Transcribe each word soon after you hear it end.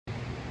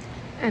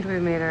And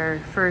we made our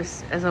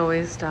first, as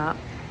always, stop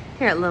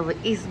here at lovely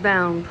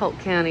eastbound Polk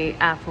County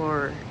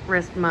I-4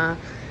 Restma. I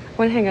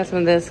want to hang out some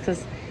of this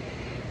because,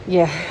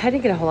 yeah, I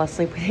didn't get a whole lot of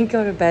sleep. We didn't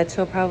go to bed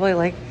till probably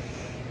like,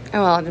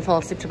 oh, well, I didn't fall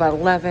asleep till about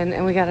 11,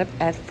 and we got up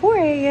at 4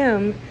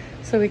 a.m.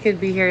 so we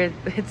could be here.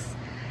 It's,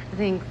 I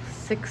think,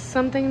 6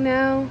 something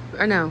now,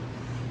 or no,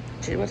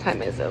 gee, what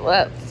time is it?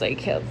 Let's see,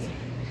 kids.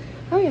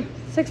 Oh yeah,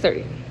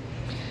 6:30.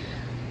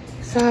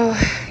 So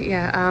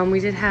yeah,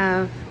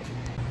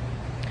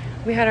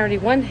 we had already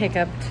one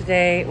hiccup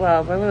today.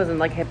 Well, it wasn't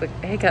like a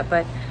hiccup,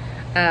 but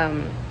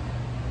on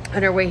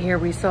our way here,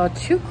 we saw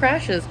 2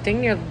 crashes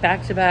dang near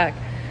back to back.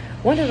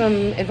 One of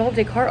them involved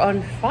a car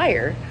on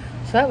fire,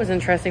 so that was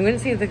interesting. We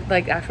didn't see the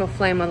like actual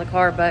flame on the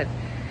car, but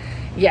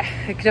yeah,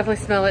 I could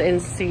definitely smell it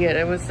and see it.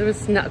 It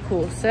was not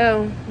cool.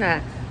 So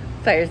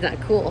fire's not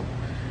cool.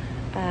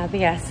 But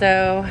yeah,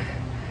 so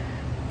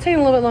taking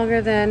a little bit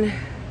longer than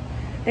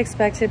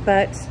expected,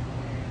 but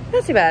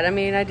not too bad. I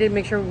mean, I did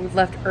make sure we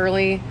left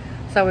early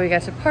so we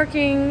got to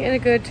parking in a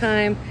good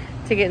time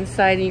to get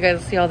inside, and you guys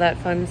will see all that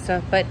fun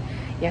stuff. But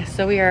yeah,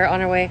 so we are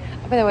on our way.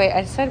 Oh, by the way,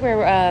 I decided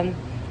where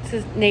this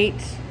is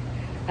Nate.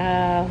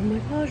 Oh my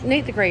gosh,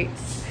 Nate the Great.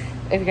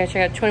 If you guys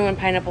check out 21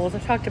 Pineapples,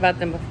 I've talked about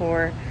them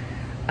before.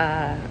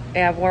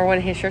 I wore one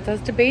of his shirts. I was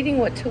debating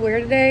what to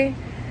wear today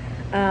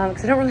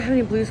because I don't really have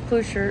any Blues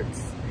Clues shirts.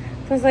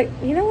 So I was like,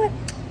 you know what?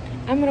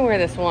 I'm gonna wear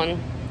this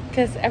one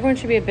because everyone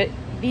should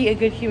be a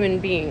good human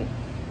being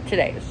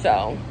today.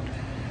 So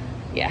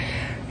yeah,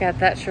 got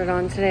that shirt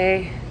on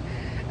today.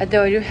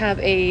 Though I do have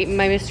my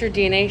Mr.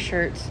 DNA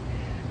shirt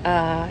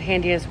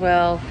handy as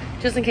well,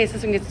 just in case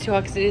this one gets too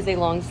hot, because it is a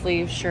long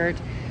sleeve shirt.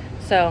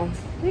 So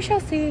we shall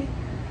see.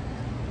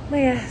 But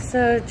yeah,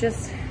 so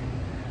just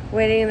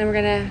waiting, and then we're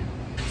gonna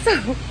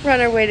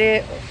run our way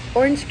to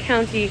Orange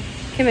County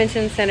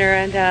Convention Center,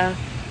 and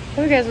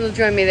hope you guys will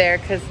join me there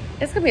because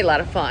it's gonna be a lot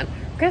of fun.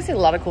 We're gonna see a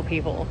lot of cool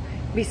people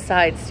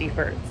besides Steve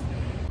Birds.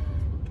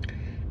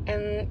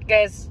 And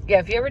guys, yeah,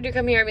 if you ever do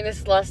come here, I mean, this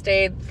is the last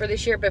day for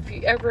this year, but if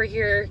you ever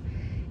here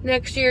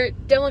next year,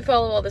 definitely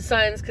follow all the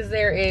signs because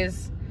there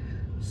is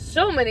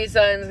so many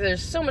signs.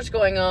 There's so much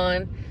going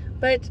on.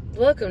 But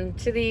welcome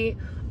to the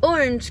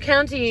Orange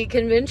County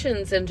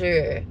Convention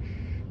Center,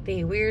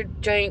 the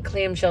weird giant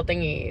clamshell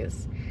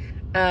thingies.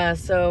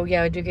 So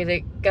yeah, I do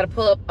gotta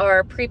pull up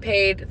our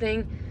prepaid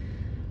thing.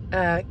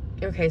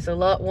 Okay, so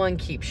lot 1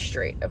 keeps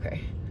straight.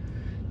 Okay,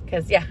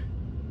 because yeah,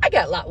 I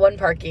got lot 1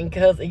 parking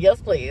because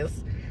yes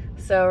please.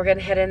 So we're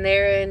gonna head in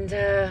there and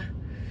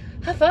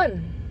have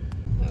fun.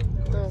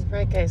 All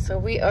right guys, so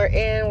we are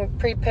in, we're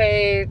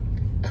prepaid.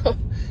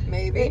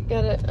 Maybe.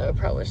 I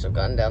probably should have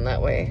gone down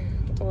that way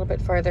a little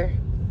bit farther.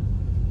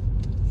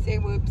 Say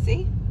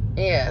whoopsie.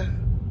 Yeah.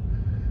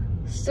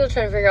 Still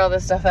trying to figure all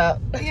this stuff out.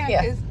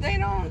 Yeah, because they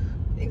don't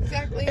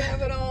exactly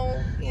have it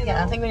all, you know.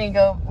 Yeah, I think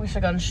we should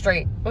have gone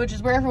straight, which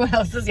is where everyone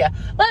else is. Yeah.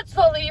 Let's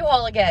follow the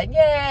U-Haul again.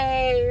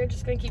 Yay! We're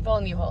just going to keep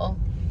following the U-Haul.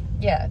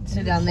 Yeah,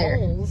 to down there.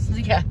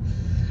 Yeah.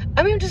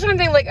 I mean, I'm just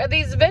wondering, like, are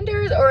these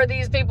vendors or are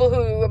these people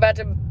who are about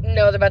to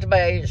know they're about to buy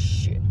a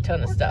shit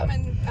ton of stuff?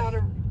 Coming out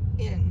of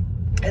in.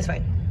 It's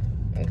fine.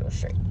 I'm go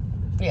straight.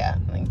 Yeah,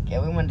 I think, yeah,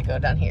 we wanted to go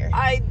down here.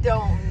 I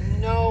don't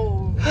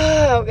know.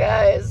 Oh,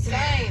 guys.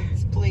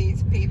 Signs,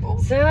 please, people.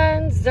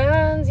 Signs.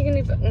 You can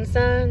do fucking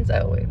signs.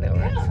 Oh, wait, no,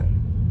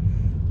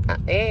 yeah.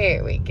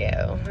 There we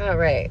go. All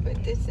right.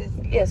 But this is...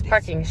 Yes,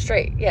 parking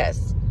straight.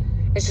 Yes.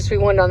 It's just we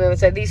wanted on the other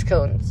side of these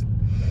cones.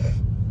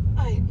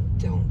 I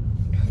don't...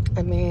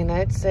 I mean,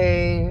 I'd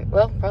say,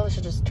 well, probably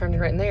should just turn it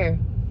right in there.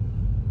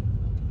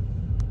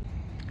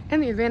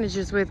 And the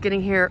advantages with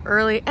getting here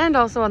early and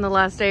also on the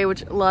last day,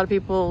 which a lot of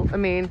people, I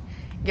mean,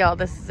 y'all,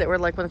 this is it. We're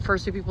like one of the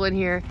first 2 people in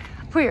here.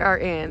 We are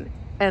in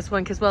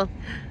S1 because, well,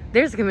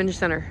 there's the convention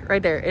center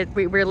right there.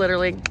 We're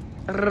literally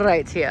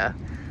right here.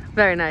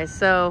 Very nice.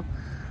 So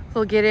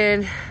we'll get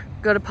in,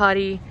 go to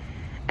potty,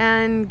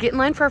 and get in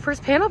line for our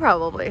first panel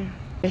probably.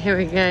 Here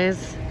we go,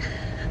 guys.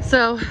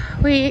 So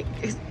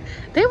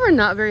they were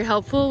not very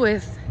helpful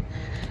with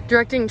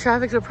directing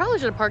traffic, so probably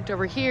should have parked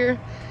over here,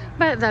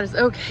 but that is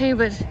okay.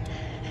 But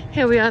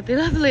here we are at the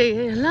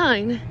lovely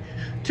line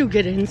to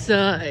get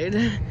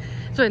inside.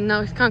 So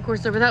now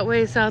concourse over that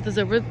way, south is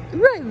over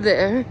right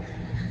there.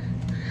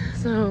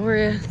 So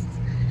we're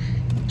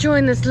gonna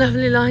join this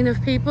lovely line of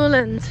people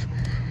and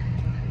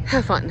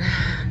have fun.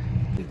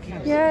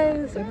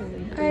 Yes,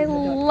 I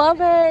love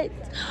it.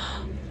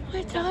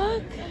 My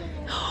dog.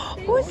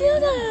 Who's the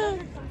other?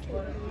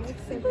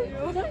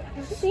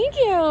 Thank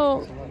you.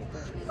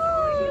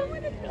 Oh,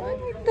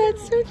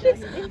 that's so cute.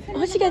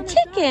 Oh, she got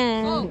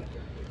chicken.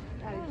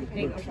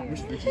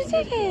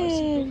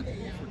 Chicken.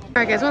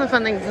 Alright guys, one of the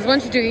fun things is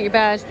once you do get your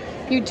badge,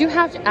 you do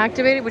have to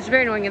activate it, which is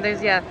very annoying. And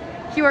there's, yeah,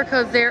 QR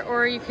codes there,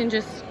 or you can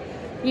just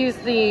use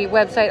the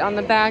website on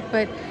the back.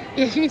 But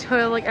yeah, you can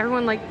tell, like,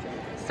 everyone, like,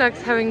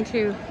 sucks having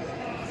to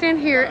stand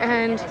here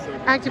and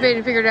activate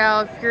and figure it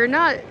out. If you're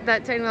not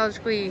that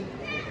technologically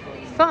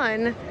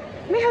fun,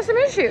 you may have some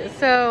issues.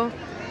 So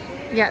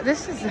yeah,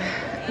 this is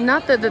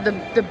not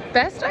the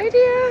best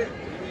idea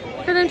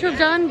for them to have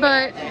done,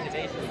 but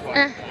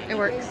It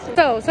works.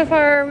 So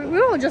far, we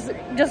all just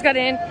got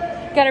in,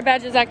 got our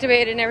badges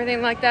activated and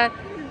everything like that.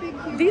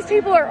 These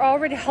people are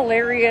already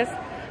hilarious.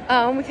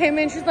 We came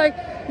in, she's like,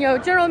 you know,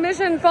 general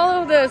admission,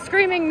 follow the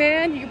screaming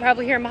man. You can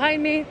probably hear him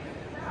behind me.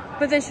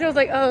 But then she was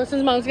like, oh,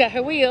 since mom's got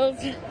her wheels,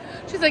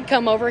 she's like,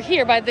 come over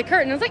here by the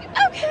curtain. I was like,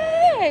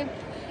 okay.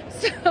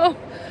 So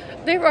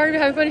they were already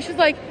having fun. She's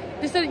like,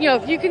 they said, you know,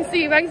 if I can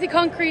see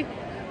concrete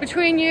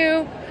between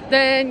you,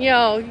 then, you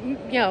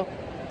know,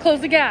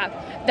 close the gap.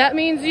 That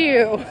means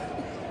you.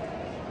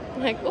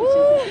 I'm like,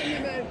 ooh.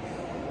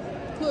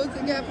 Close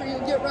the gap or you'll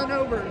get run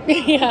over.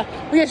 Yeah,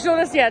 we showed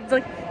us, yeah, it's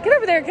like, get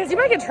over there because you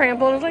might get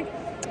trampled. I was like,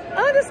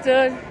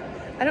 understood.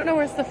 I don't know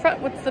where's the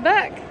front, what's the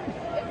back?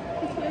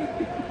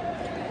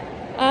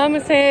 I'm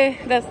gonna say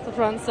that's the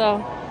front,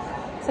 so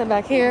sit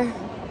back here.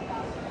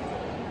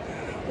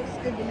 Looks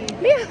good to me.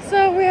 Yeah,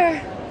 so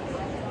we're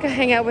gonna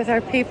hang out with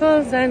our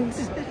peoples and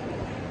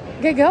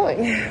get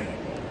going.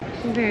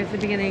 There's the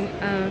beginning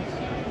of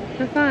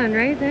the fun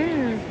right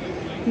there.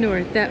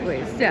 North that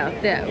way,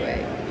 south that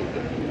way.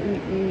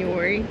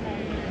 North,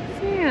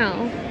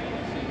 south.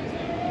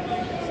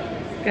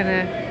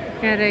 Gonna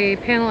get a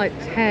panel at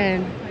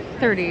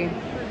 10:30.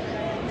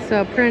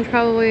 So pretty much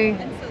probably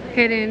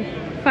hit in,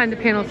 find the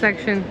panel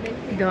section,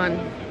 done.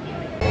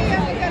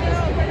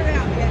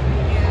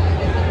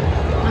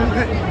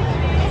 Alright,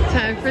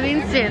 time for the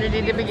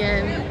insanity to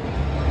begin.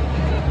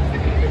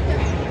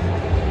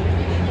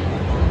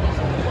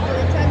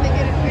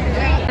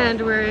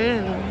 And we're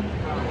in.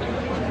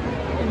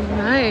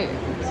 Right.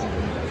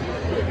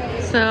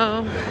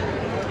 So,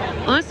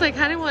 honestly, I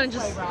kind of want to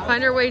just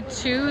find our way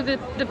to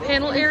the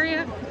panel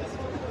area.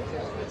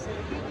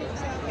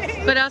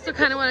 But I also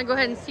kind of want to go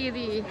ahead and see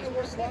the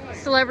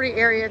celebrity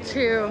area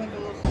too.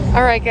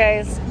 All right,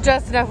 guys,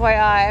 just an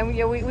FYI,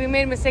 we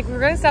made a mistake. We were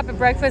going to stop at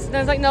breakfast, and I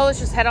was like, no, let's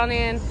just head on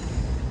in.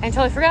 And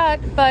totally forgot,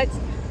 but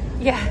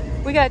yeah,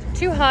 we got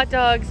 2 hot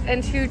dogs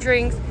and 2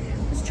 drinks.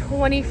 It was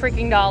 $20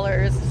 freaking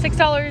dollars.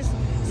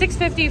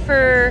 $6.50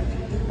 for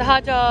the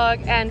hot dog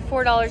and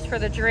 $4 for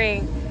the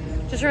drink.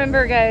 Just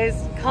remember,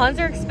 guys, cons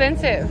are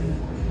expensive.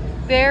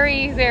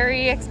 Very,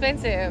 very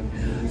expensive.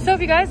 So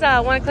if you guys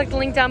want to click the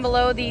link down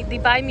below, the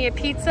Buy Me a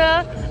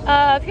Pizza,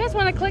 if you guys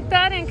want to click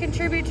that and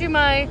contribute to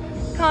my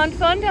con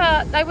fund,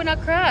 I would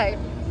not cry.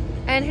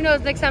 And who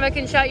knows, next time I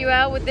can shout you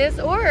out with this,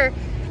 or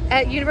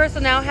at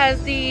Universal now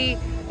has the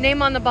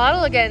name on the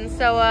bottle again.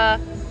 So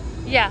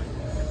yeah.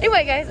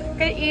 Anyway, guys,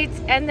 gonna eat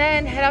and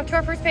then head out to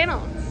our first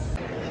panel.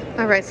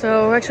 All right,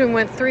 so actually we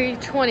went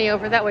 320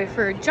 over that way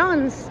for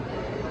John's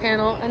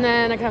panel, and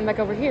then I come back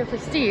over here for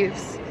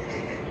Steve's.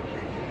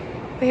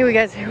 But here we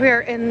guys, we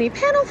are in the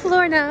panel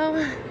floor now.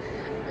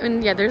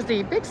 And yeah, there's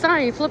the big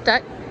sign. You flip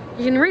that,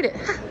 you can read it.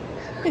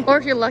 Or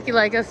if you're lucky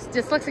like us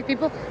dyslexic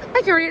people,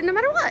 I can read it no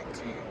matter what.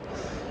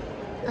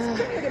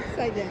 It's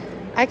upside down.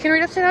 I can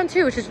read upside down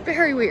too, which is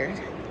very weird.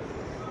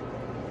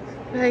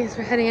 But I guess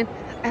we're heading in.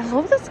 I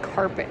love this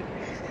carpet.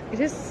 It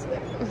is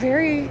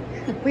very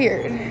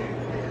weird,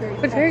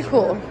 but very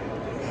cool.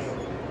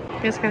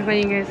 It's kind of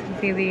funny, you guys can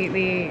see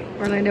the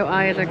Orlando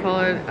Eye, as I call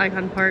it,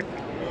 Icon Park,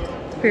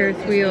 Ferris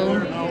wheel.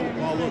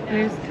 And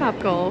there's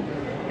Topgolf.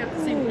 Got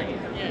the same thing.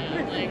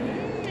 Yeah, like,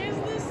 is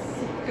this?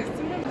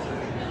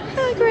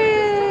 Hi,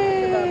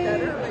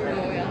 Greg!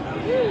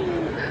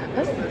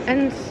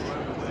 And,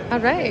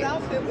 alright.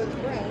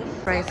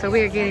 Right, so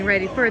we are getting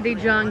ready for the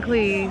John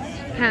Cleese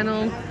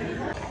panel.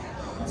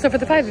 So for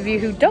the 5 of you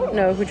who don't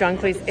know who John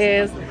Cleese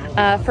is,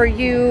 for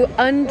you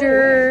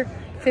under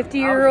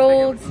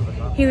 50-year-olds,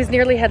 he was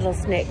Nearly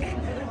Headless Nick.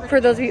 For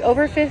those of you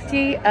over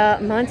 50,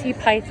 Monty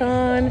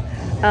Python,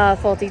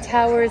 Faulty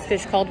Towers,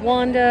 Fish Called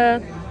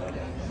Wanda.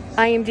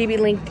 IMDb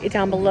linked it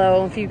down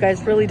below if you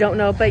guys really don't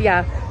know. But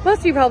yeah, most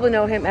of you probably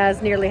know him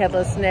as Nearly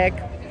Headless Nick.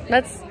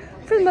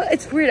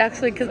 It's weird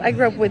actually, because I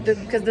grew up with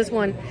because this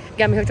one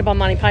got me hooked up on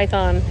Monty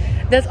Python.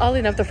 That's oddly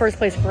enough the first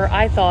place where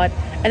I thought,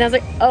 and I was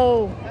like,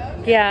 oh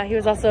yeah, he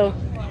was also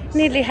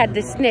Nearly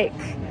Headless Nick.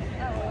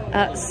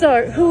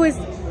 Sir, who is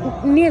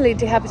nearly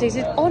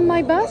decapitated on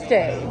my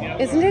birthday,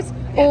 isn't it?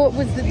 Or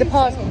was the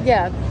past?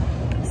 Yeah.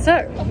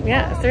 So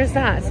yeah, there's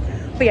that.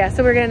 But yeah,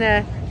 so we're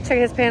gonna check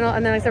his panel,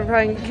 and then like I said, we're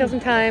probably gonna kill some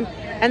time,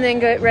 and then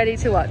get ready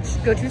to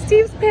go to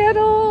Steve's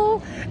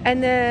panel,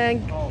 and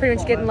then pretty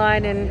much get in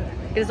line and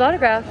get his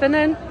autograph, and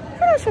then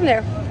pretty much from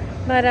there.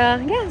 But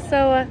yeah,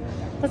 so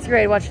let's get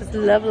ready to watch this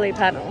lovely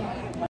panel.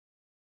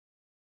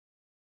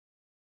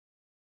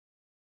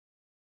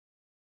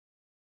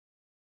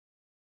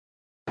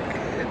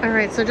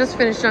 Alright, so just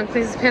finished John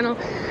Cleese's panel.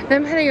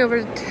 Then I'm heading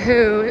over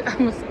to, I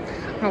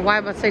don't know why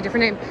I'm about to say a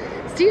different name,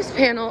 Steve's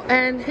panel,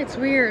 and it's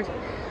weird.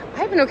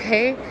 I've been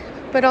okay,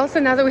 but also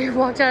now that we've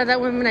walked out of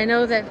that one and I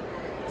know that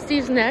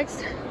Steve's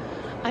next,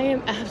 I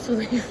am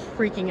absolutely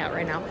freaking out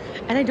right now.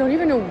 And I don't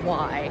even know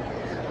why.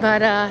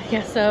 But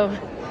yeah, so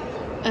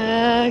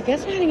I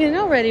guess I'm heading in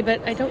already,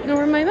 but I don't know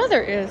where my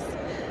mother is.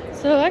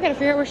 So I gotta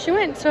figure out where she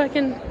went so I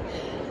can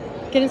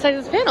get inside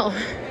this panel.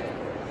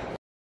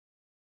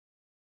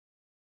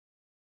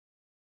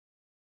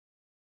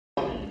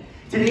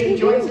 Today he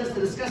joins us to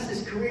discuss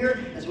his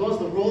career as well as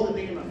the role that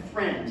made him a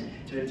friend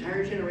to an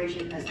entire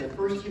generation as the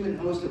first human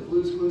host of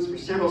Blue's Clues for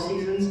several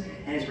seasons,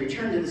 and has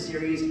returned to the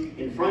series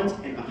in front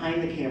and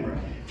behind the camera,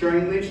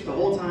 during which the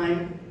whole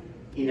time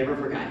he never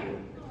forgot you.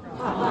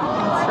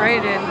 That's right,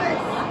 in.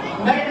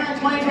 MegaCon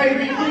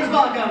 2023, please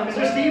welcome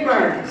Mr. Steve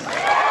Burns.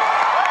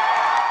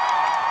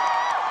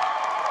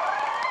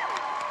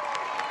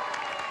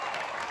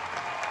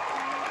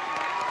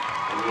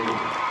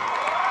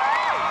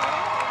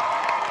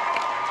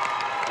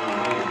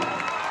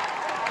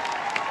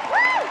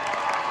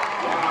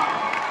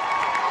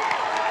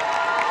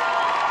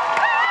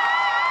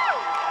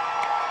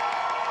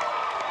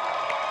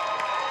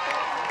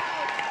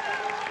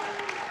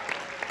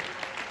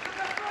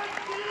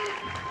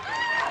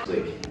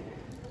 Like,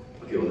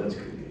 okay, well that's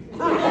creepy.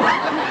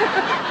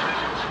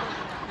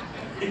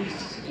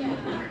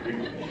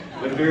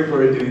 My favorite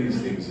part of doing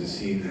these things is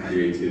seeing the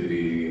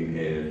creativity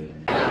and...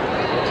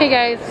 Okay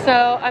guys,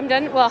 so I'm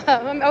done, well,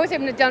 I'm always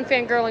having to done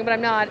fangirling, but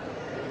I'm not.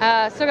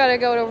 Still gotta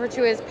go over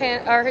to his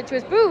to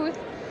his booth,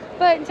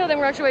 but until then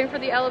we're actually waiting for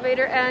the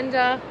elevator,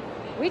 and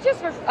we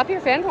just were up here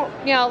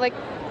like,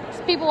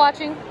 just people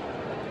watching,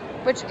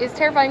 which is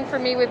terrifying for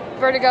me with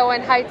vertigo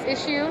and heights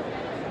issue.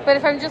 But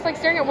if I'm just like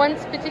staring at one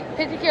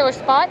particular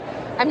spot,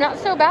 I'm not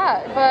so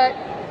bad. But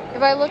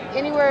if I look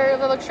anywhere, if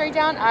I look straight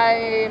down,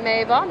 I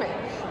may vomit,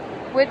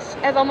 which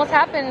has almost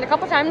happened a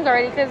couple times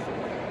already because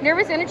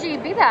nervous energy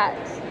be that.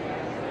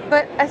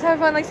 But as I've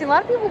like seen a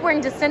lot of people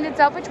wearing Descendants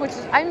outfits, which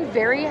is, I'm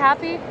very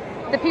happy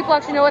that people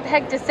actually know what the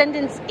heck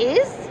Descendants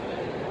is.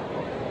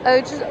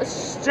 Which is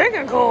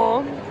stinking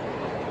cool.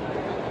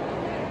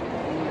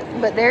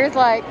 But there's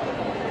like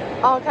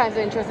all kinds of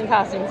interesting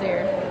costumes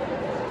here.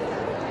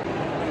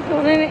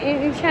 Well, an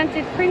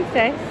enchanted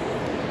princess.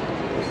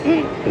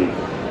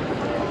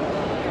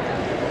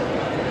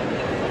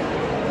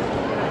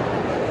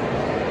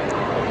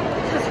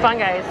 This is fun,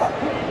 guys.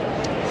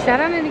 Shout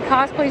out any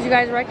cosplays you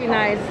guys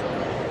recognize.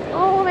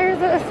 Oh, there's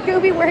a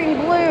Scooby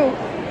wearing blue.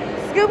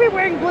 Scooby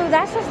wearing blue,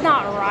 that's just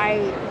not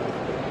right.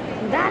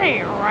 That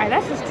ain't right.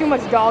 That's just too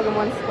much dog in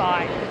one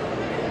spot.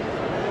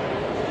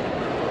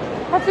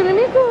 Hatsune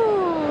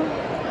Miku.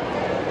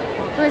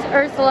 There's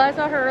Ursula, I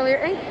saw her earlier.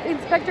 And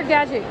Inspector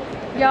Gadget.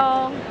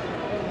 Y'all,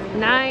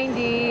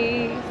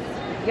 90s,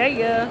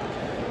 yeah.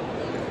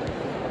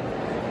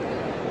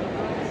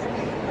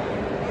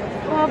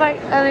 Well, and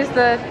there's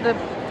the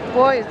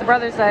boys, the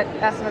brothers that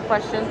asked them a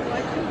question.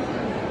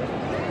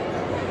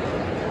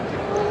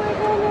 Oh my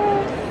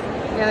goodness.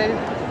 Yeah, they're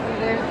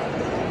there.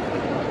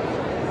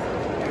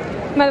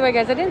 By the way,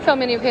 guys, I didn't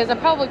film any of his. I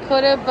probably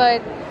could have,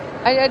 but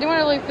I didn't want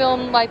to really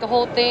film like the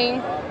whole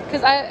thing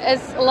because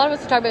as a lot of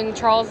us have talked about, and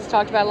Charles has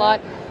talked about a lot,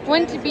 I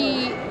wanted to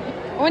be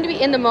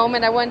in the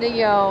moment. I wanted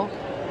to,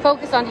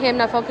 focus on him,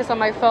 not focus on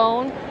my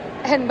phone.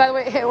 And by the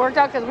way, it worked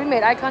out because we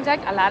made eye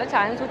contact a lot of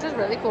times, which was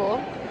really cool.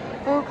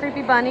 Oh,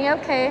 creepy bunny.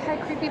 Okay, hi,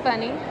 creepy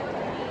bunny.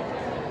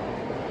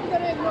 You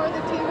gonna ignore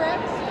the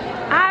T-Rex?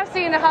 I've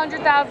seen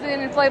 100,000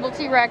 inflatable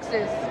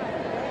T-Rexes.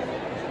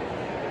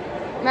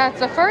 That's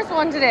the first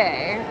one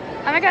today.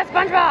 And I got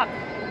SpongeBob.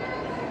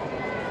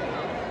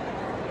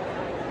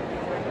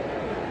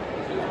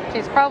 Okay,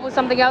 it's probably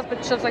something else, but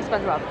it looks like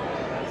SpongeBob.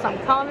 So I'm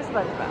calling it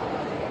SpongeBob.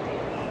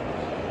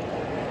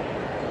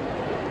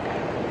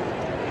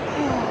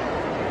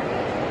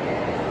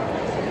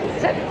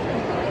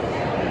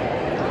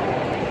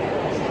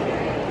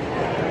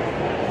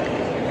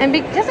 And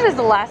because it is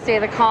the last day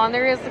of the con,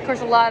 there is, of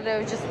course, a lot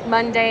of just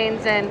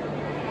mundanes and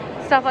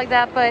stuff like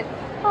that. But,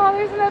 oh,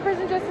 there's another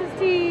person dressed as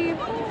Steve.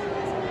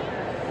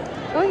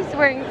 Oh, he's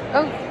wearing,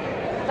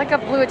 like a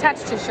blue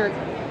attached t-shirt.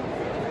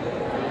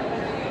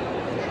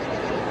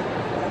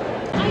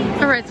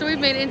 Alright, so we've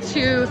made it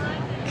into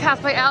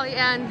Cosplay Alley,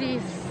 and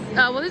these,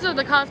 these are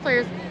the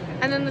cosplayers.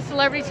 And then the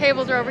celebrity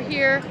tables are over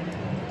here,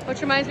 which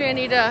reminds me I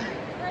need to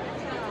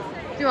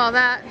do all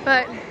that.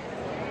 But,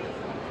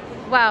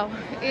 wow,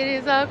 it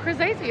is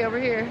crazy over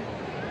here.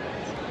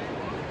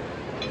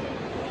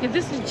 And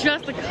this is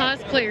just the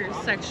cosplayers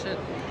section.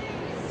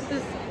 This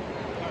is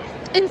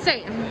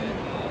insane.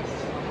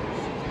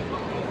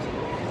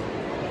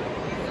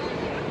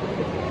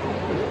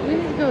 We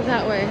need to go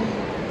that way.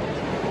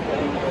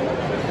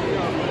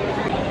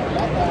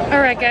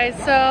 Alright guys,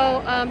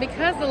 so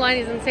because the line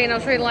is insane, I'll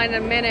show you the line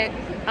in a minute.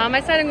 I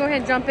decided to go ahead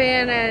and jump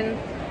in and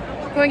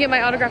go and get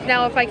my autograph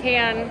now if I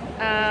can.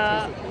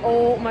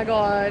 Oh my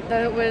god,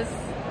 that was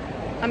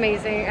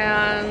amazing.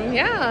 And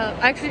yeah,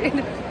 actually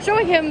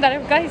showing him that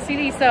I've got his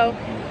CD, so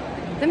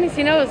that means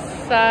he knows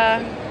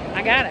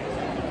I got it.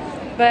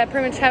 But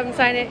pretty much have him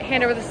sign it,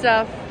 hand over the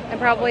stuff, and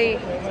probably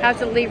have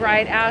to leave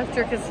right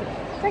after because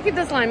I keep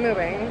this line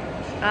moving.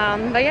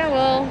 But yeah,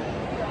 we'll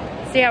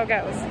see how it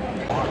goes.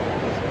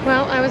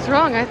 Well, I was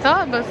wrong. I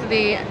thought most of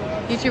the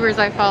YouTubers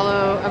I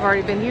follow have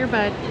already been here,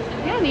 but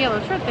yeah, in the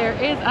yellow shirt there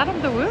is Adam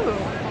the Woo.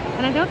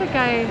 And I know the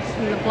guy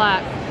in the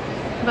black.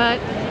 But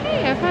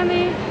hey, I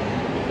finally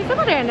see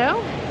somebody I know.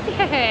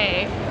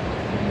 Yay!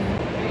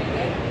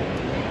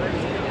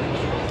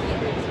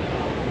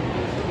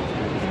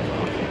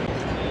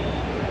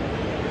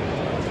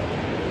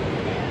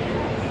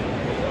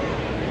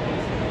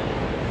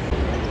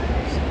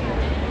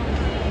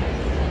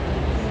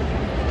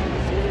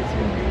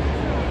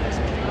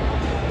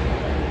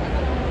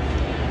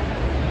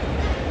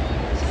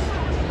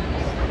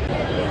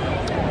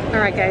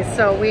 Alright guys,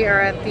 so we are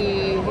at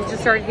he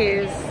just started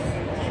his,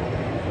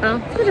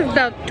 well, it's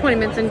about 20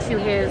 minutes into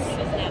his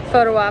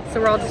photo op, so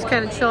we're all just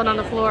kind of chilling on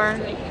the floor.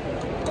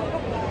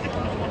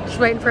 Just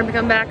waiting for him to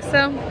come back,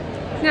 so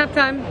nap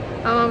time.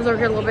 I was over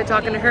here a little bit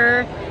talking to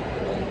her.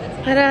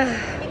 But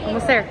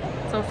almost there.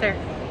 It's almost there.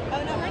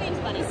 Oh no, her name's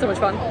Bunny. So much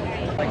fun.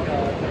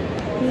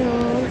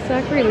 No,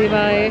 Zachary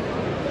Levi,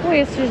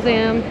 voice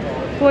Shazam,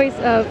 voice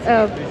of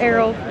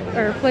Errol,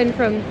 or Flynn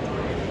from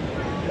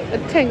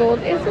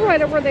Tangled, is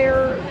right over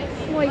there.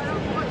 Like,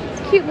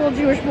 cute little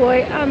Jewish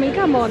boy. I mean,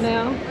 come on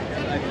now.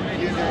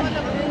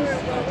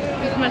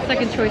 He's my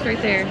second choice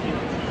right there.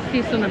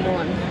 He's still number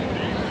one.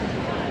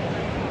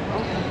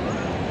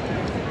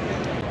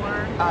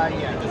 Yeah.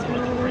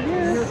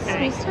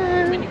 Yes,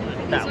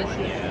 That one,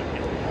 yeah.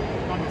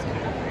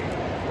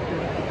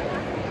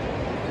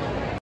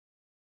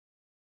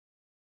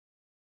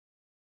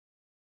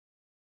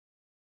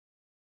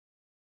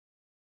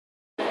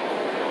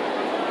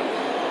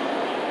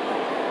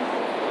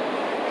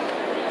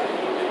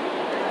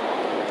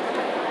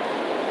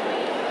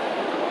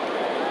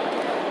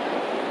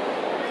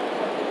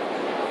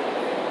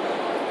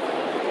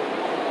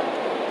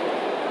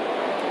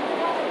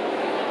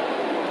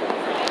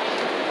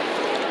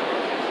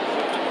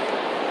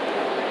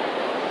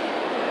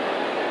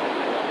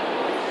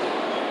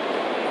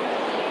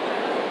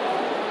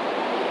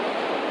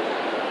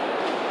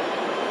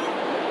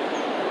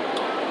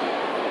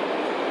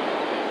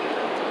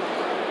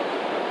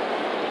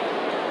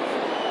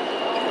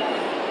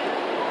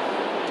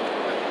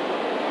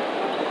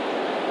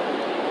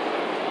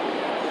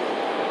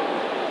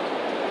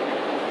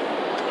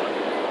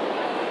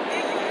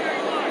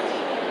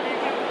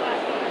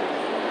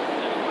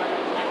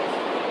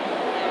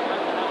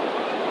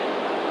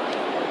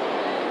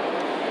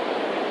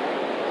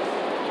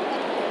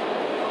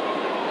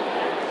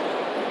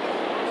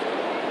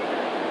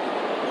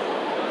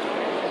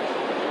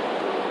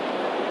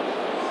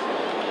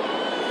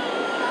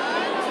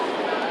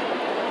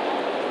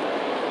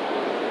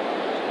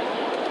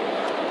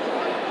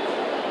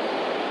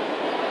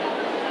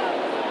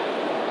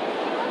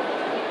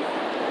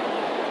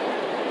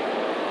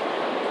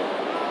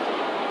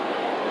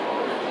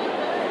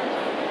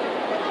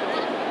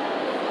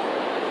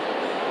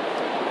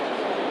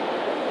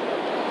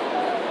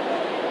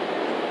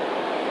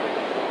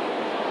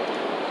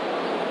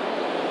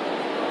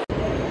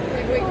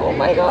 oh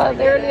my god,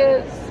 there it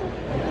is.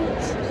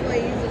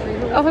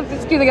 Oh,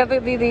 it's cute. They got the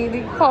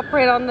paw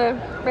print on the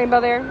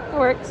rainbow there. It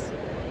works.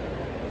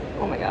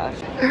 Oh my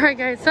gosh. Alright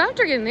guys, so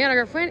after getting the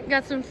autograph, went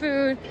got some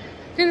food.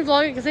 Didn't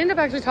vlog it because I ended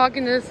up actually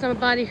talking to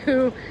somebody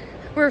who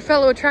were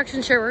fellow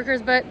attraction share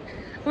workers, but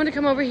I wanted to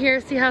come over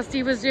here, see how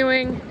Steve was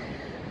doing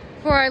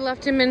before I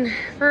left him, and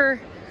for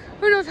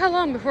who knows how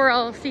long before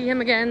I'll see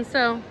him again.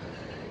 So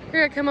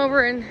we're gonna come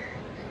over and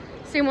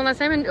see him one last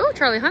time. And oh,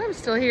 Charlie Hunnam's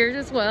still here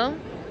as well.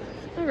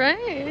 All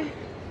right.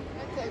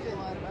 That tells you a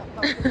lot about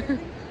Papa.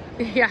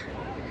 Yeah,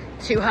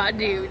 two hot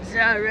dudes.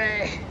 All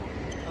right.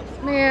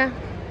 Yeah,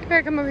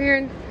 better come over here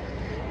and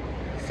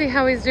see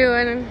how he's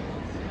doing and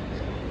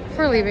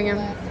before leaving him.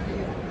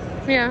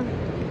 Yeah.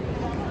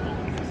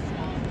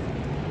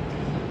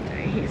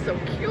 He's so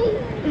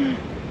cute.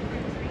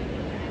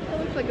 That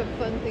looks like a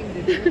fun thing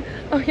to do.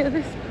 Oh yeah,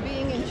 this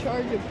Being in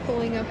charge of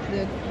pulling up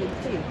the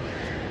teeth.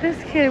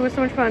 this kid was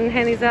so much fun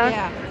handing these out.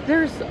 Yeah.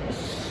 There's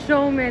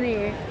so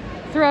many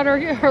throughout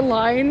our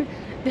line.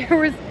 There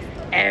was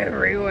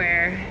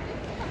everywhere.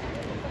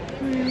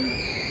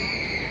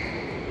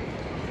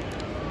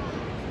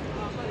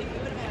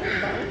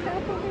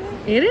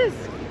 It is.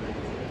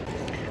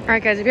 All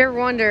right, guys. If you ever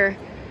wonder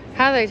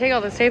how they take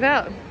all this tape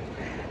out,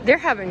 they're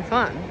having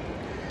fun.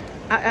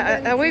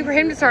 I wait for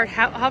him to start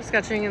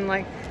hopscotching and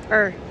like,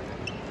 or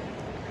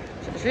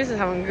she's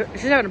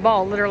having a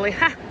ball, literally.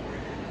 Ha,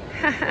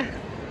 ha, ha.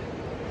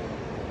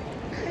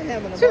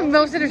 Having a She's ball.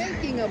 most She's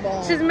making a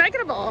ball. She's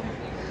making a ball.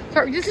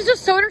 Sorry, this is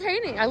just so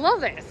entertaining. I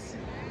love this.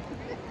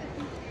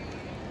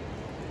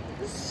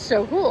 This is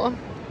so cool.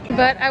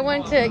 But I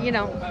went to, you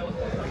know,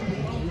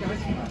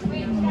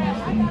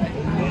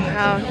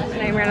 wow,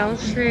 name right on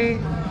the street.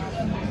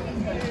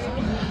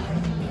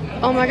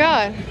 Oh my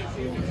God.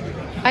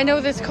 I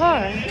know this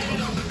car.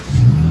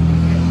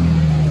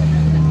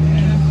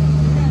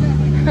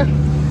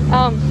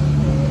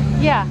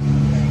 Yeah,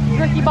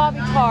 Ricky Bobby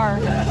car.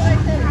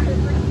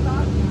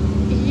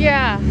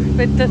 Yeah,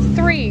 but the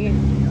 3. I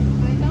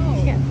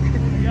know.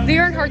 Yeah. The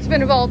Earnhardt's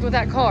been involved with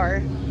that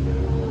car.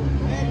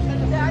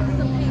 That's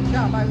the pink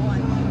job I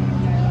want.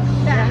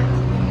 That.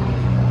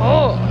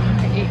 Oh,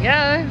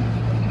 yeah.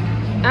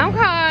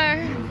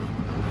 Okay.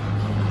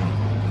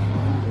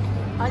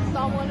 I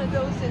saw one of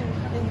those in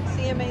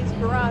CMA's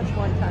garage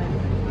one time.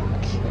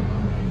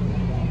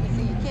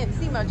 See, you can't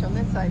see much on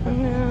this side, but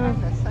No.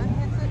 the sun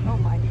hits it. Oh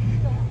my.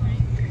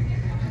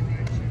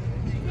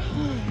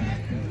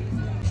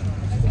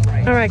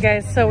 All right,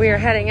 guys, so we are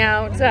heading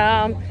out.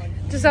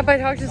 Just up, I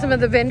talked to some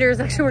of the vendors.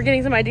 Actually, we're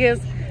getting some ideas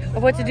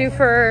of what to do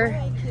for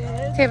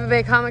Tampa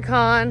Bay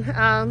Comic-Con.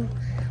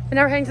 But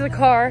now we're heading to the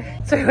car.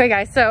 So anyway,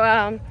 guys,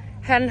 so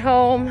heading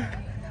home.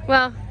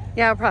 Well,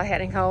 yeah, we're probably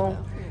heading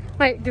home.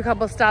 Might do a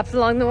couple stops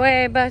along the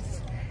way, but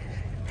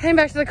heading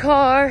back to the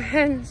car,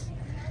 and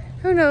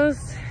who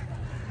knows?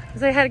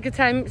 Because I had a good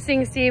time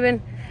seeing Steve,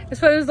 and it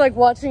was like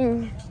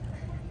watching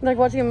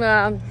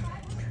him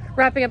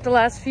wrapping up the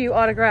last few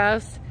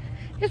autographs.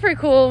 It's pretty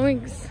cool.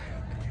 It's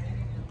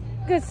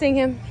good seeing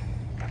him.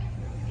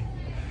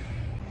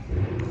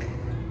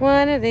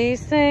 One of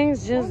these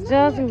things just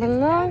doesn't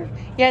belong.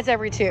 Yeah, it's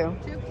every 2.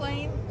 2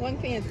 plain, 1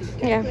 fancy.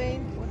 2 Yeah.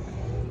 plain.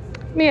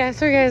 Yeah,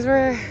 so guys,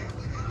 we're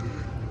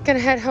gonna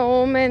head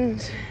home, and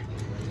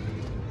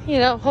you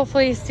know,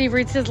 hopefully Steve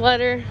reads his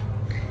letter.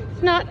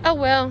 If not, oh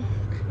well.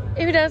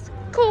 If he does,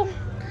 cool.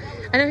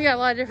 I know he got a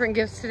lot of different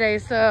gifts today,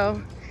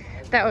 so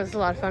that was a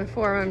lot of fun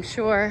for him, I'm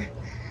sure.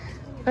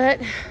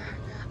 But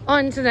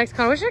on to the next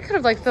con. I wish I could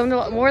have like filmed a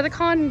lot more of the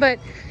con, but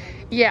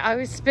yeah,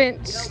 I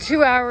spent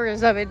 2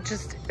 hours of it,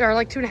 or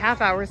like 2.5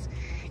 hours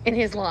in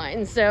his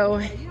line. So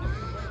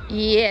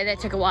yeah, that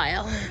took a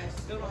while.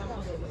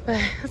 But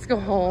let's go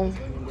home.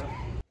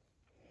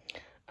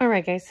 All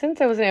right, guys, since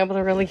I wasn't able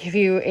to really give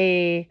you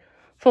a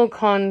full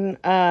con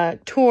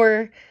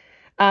tour,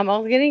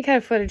 I'll get any kind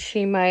of footage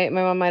my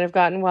mom might have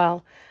gotten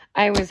while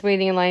I was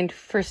waiting in line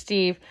for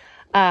Steve.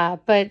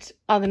 But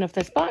odd enough,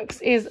 this box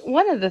is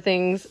one of the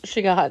things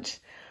she got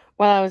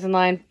while I was in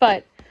line.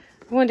 But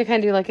I wanted to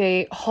kind of do like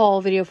a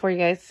haul video for you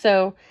guys.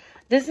 So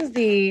this is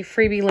the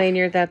freebie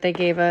lanyard that they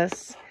gave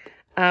us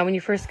when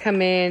you first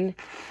come in.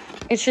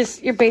 It's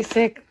just your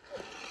basic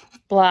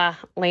blah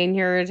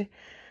lanyard.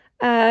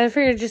 I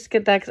figured I'd just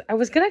get that because I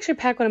was going to actually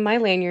pack one of my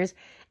lanyards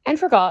and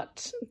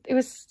forgot. It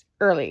was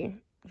early.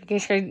 In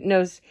case you guys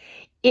knows,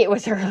 it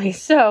was early.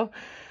 So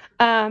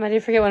I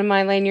did forget one of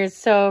my lanyards,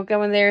 so got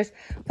one of theirs.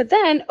 But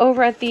then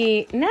over at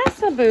the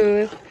NASA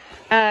booth,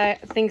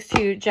 thanks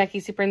to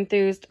Jackie Super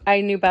Enthused, I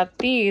knew about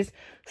these.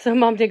 So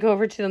Mom did go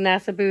over to the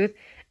NASA booth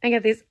and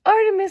got these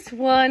Artemis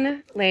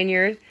 1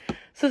 lanyard.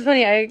 So it's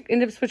funny, I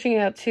ended up switching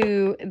out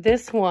to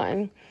this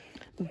one.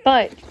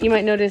 But you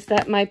might notice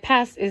that my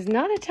pass is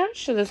not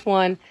attached to this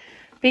one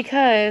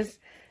because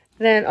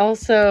then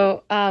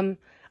also,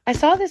 I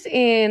saw this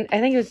in,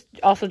 I think it was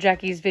also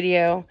Jackie's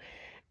video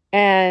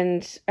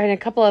and a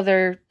couple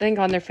other things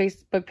on their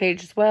Facebook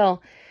page as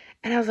well.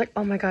 And I was like,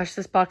 oh my gosh,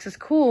 this box is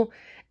cool.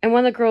 And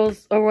one of the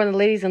girls, or one of the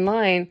ladies in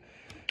line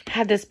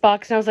had this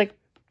box and I was like,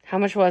 how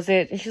much was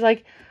it? And she's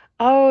like,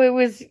 oh, it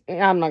was,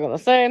 I'm not going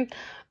to say,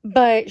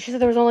 but she said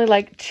there was only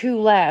like 2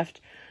 left.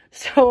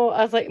 So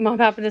I was like, Mom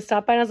happened to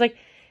stop by and I was like,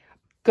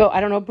 go,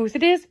 I don't know what booth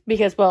it is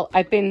because, well,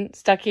 I've been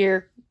stuck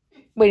here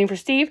waiting for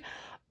Steve,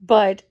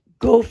 but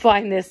go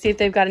find this, see if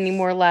they've got any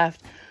more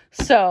left.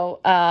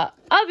 So,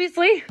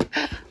 obviously,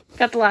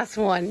 got the last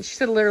one. She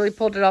said literally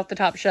pulled it off the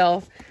top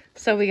shelf.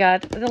 So we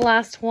got the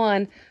last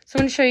one. So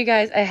I'm going to show you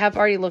guys, I have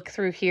already looked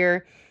through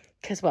here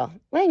because, well,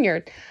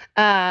 lanyard.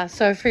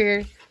 So I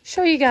figured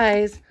show you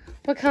guys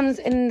what comes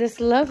in this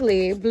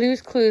lovely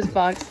Blue's Clues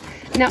box.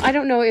 Now, I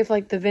don't know if,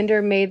 like, the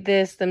vendor made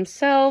this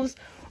themselves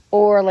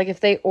or, like,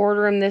 if they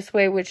order them this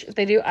way, which if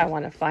they do, I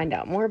want to find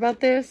out more about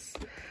this.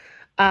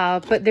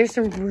 But there's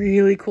some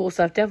really cool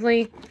stuff.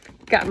 Definitely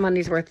got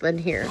money's worth in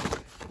here.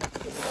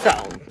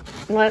 So,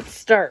 let's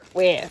start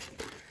with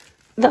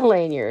the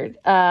lanyard.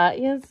 Yeah,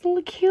 it's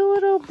a cute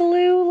little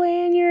blue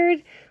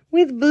lanyard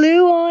with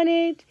blue on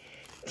it.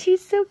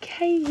 She's so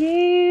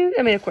cute.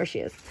 I mean, of course she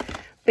is.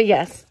 But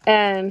yes,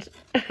 and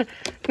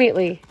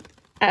immediately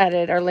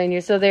added our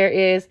lanyard. So there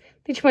is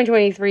the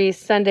 2023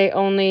 Sunday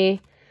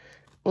only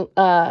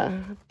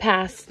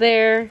pass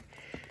there.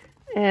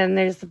 And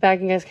there's the back.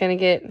 You guys kind of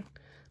get a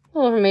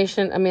little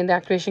information. I mean, the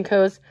activation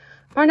codes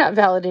are not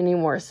valid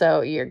anymore,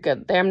 so you're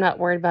good there. I'm not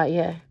worried about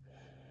you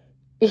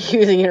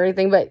using it or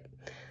anything, but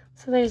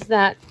so there's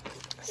that.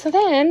 So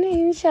then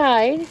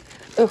inside,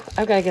 oh,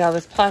 I've got to get all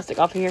this plastic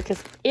off of here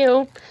because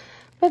ew.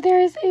 But there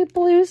is a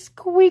blue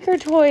squeaker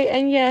toy,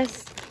 and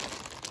yes,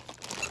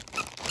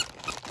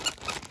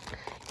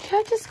 you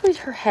have to squeeze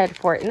her head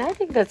for it, and I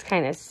think that's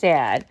kind of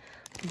sad.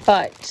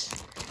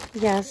 But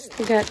yes,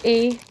 we got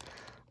a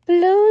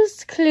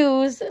Blue's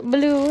Clues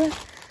blue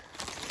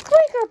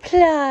squeaker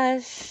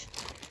plush.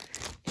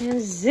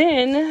 And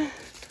then,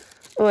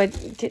 oh, I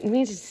didn't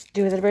mean to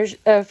do it with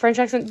a French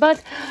accent,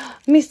 but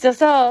Mr.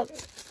 Salt,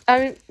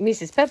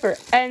 Mrs. Pepper,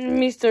 and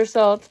Mr.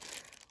 Salt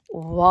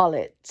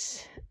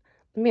wallet.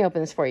 Let me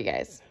open this for you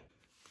guys.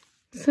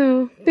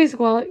 So, basic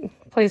wallet,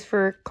 place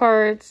for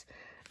cards,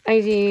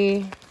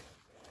 ID.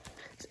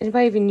 Does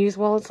anybody even use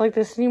wallets like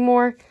this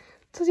anymore?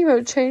 It says you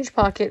wrote change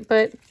pocket,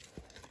 but it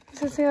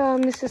says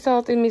Mr.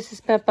 Salt and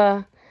Mrs.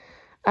 Pepper.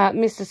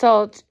 Mr.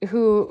 Salt,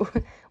 who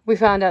we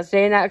found out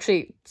today, and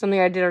actually something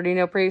I did already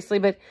know previously,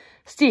 but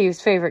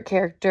Steve's favorite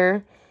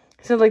character.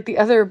 So, like, the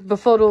other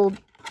befuddled,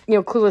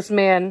 clueless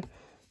man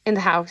in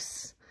the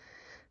house.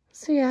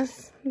 So,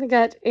 yes, they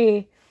got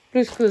a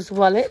Blue's Clues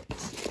wallet.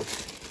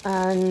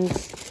 And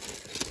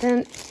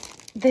then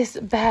this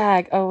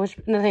bag. Oh, which,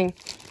 nothing.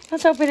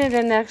 Let's open it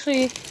and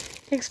actually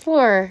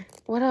explore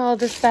what all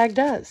this bag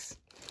does.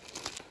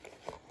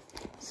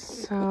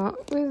 So,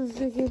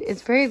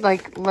 it's very,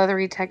 like,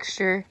 leathery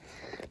texture.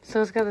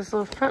 So it's got this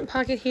little front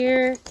pocket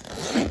here.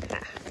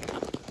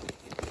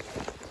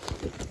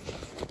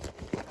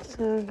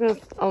 So it goes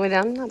all the way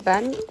down, not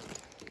bad.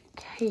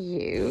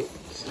 Cute.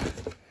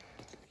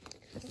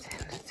 Let's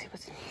see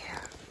what's in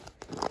here.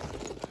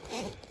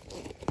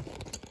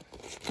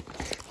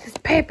 This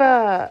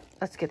paper.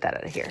 Let's get that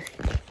out of here.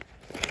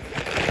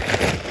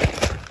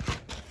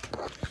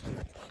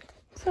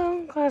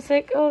 So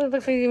classic. Oh, it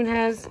looks like it even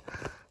has a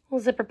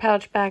little zipper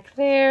pouch back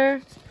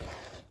there.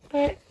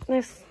 But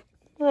nice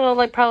little,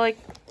 like, probably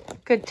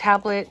good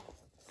tablet,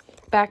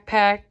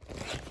 backpack,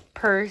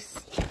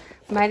 purse.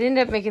 Might end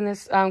up making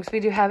this, because we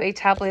do have a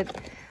tablet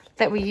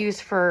that we use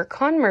for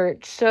con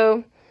merch.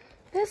 So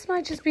this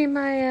might just be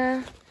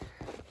my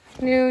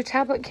new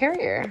tablet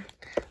carrier.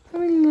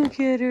 Let me look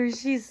at her.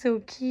 She's so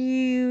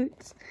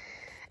cute.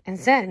 And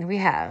then we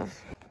have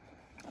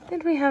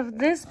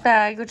this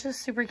bag, which is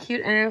super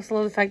cute. And I also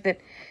love the fact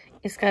that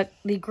it's got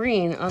the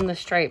green on the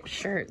striped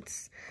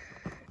shirts.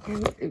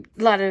 And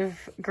a lot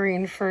of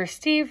green for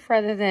Steve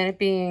rather than it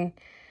being,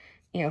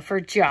 you know,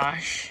 for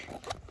Josh.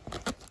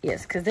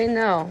 Yes, because they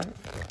know,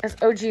 as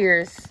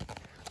OGers,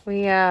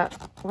 we're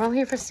only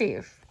here for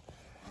Steve.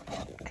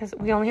 Because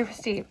we're only here for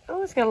Steve.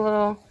 Oh, it's got a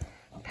little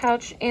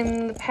pouch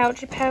in the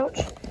pouch.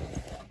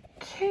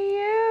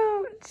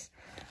 Cute.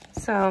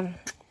 So,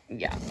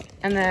 yeah.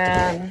 And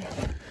then,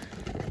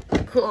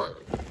 cool.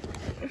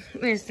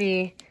 There's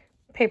the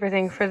paper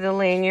thing for the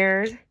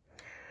lanyard.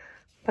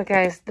 But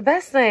guys, the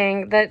best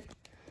thing that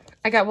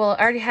I got, well,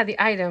 I already had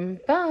the item,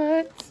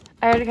 but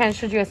I already kind of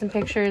showed you guys some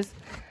pictures.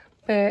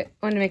 But I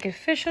want to make it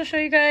official, show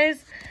you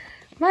guys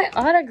my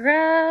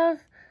autograph.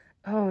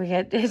 Oh,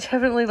 yeah, it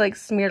definitely, like,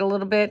 smeared a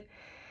little bit.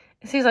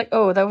 He's like,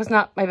 oh, that was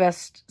not my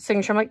best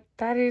signature. I'm like,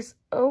 that is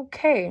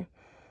okay.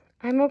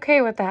 I'm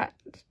okay with that.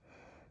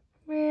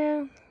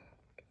 Yeah,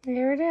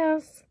 there it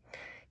is.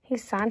 He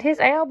signed his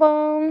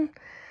album.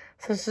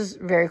 So this is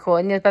very cool.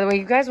 And by the way,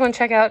 you guys want to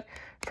check out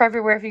For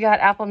Everywhere if you got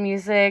Apple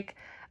Music.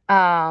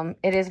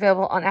 It is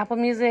available on Apple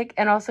Music.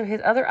 And also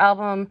his other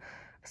album,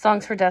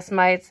 Songs for Dust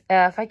Mites.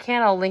 If I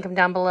can, I'll link them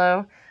down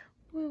below.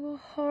 Little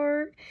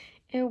heart.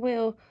 It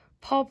will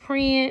paw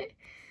print.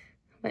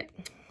 But,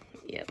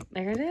 yeah,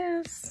 there it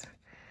is.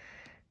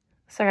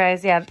 So,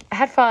 guys, yeah, I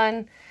had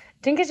fun.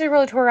 Didn't get to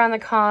really tour around the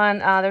con.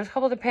 There was a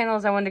couple of the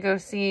panels I wanted to go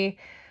see.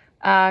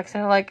 Because I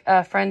know, like,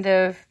 a friend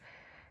of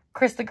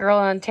Chris the Girl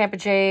on Tampa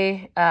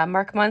J,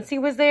 Mark Muncy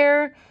was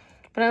there.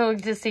 But I don't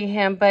get to see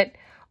him. But,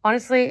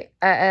 honestly,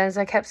 as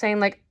I kept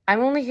saying, like,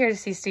 I'm only here to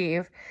see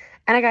Steve.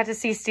 And I got to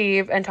see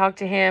Steve and talk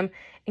to him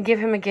and give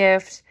him a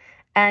gift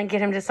and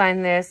get him to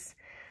sign this.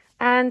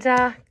 And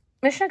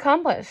mission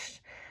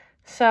accomplished.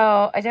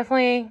 So I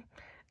definitely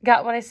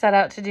got what I set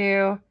out to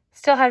do.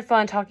 Still had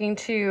fun talking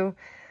to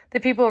the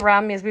people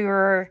around me as we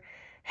were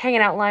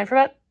hanging out in line for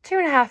about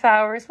 2.5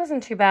 hours.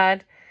 Wasn't too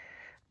bad.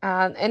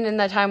 And in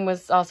that time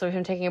was also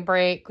him taking a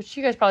break, which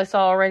you guys probably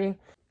saw already.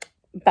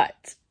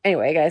 But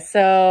anyway, guys,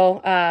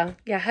 so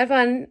yeah, had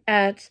fun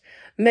at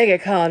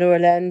MegaCon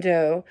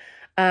Orlando.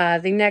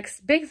 The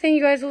next big thing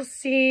you guys will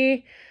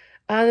see,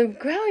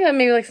 probably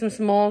maybe like some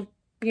small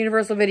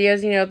Universal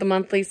videos, you know, the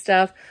monthly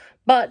stuff.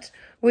 But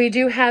we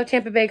do have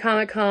Tampa Bay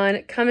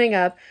Comic-Con coming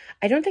up.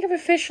 I don't think I've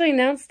officially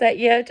announced that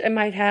yet. I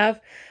might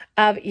have.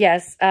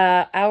 Yes,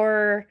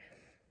 our,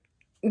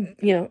 you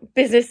know,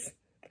 business,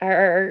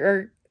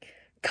 our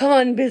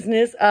con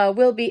business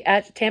will be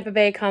at Tampa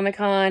Bay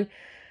Comic-Con.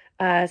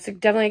 So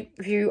definitely,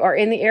 if you are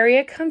in the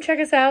area, come check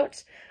us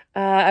out.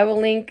 I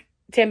will link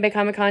Tampa Bay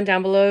Comic-Con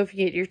down below if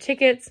you get your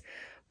tickets.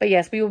 But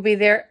yes, we will be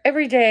there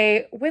every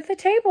day with a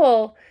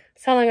table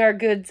selling our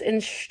goods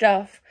and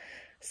stuff.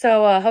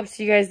 So hope to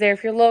see you guys there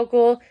if you're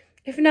local.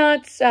 If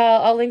not,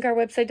 I'll link our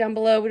website down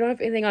below. We don't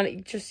have anything on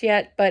it just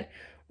yet, but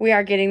we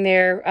are getting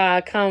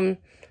there. Come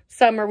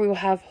summer, we will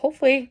have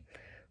hopefully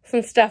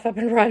some stuff up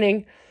and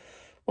running.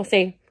 We'll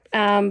see.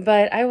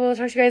 But I will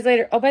talk to you guys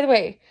later. Oh, by the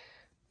way,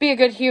 be a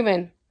good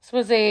human. This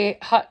was a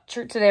hot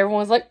shirt today. Everyone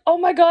was like, oh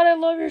my God, I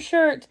love your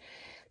shirt.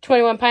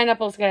 21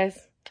 pineapples,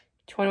 guys.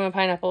 21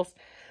 pineapples.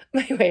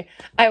 Anyway,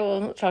 I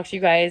will talk to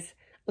you guys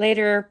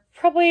later.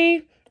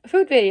 Probably a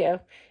food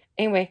video.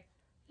 Anyway,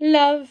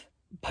 love,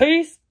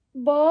 peace,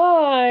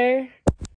 bye.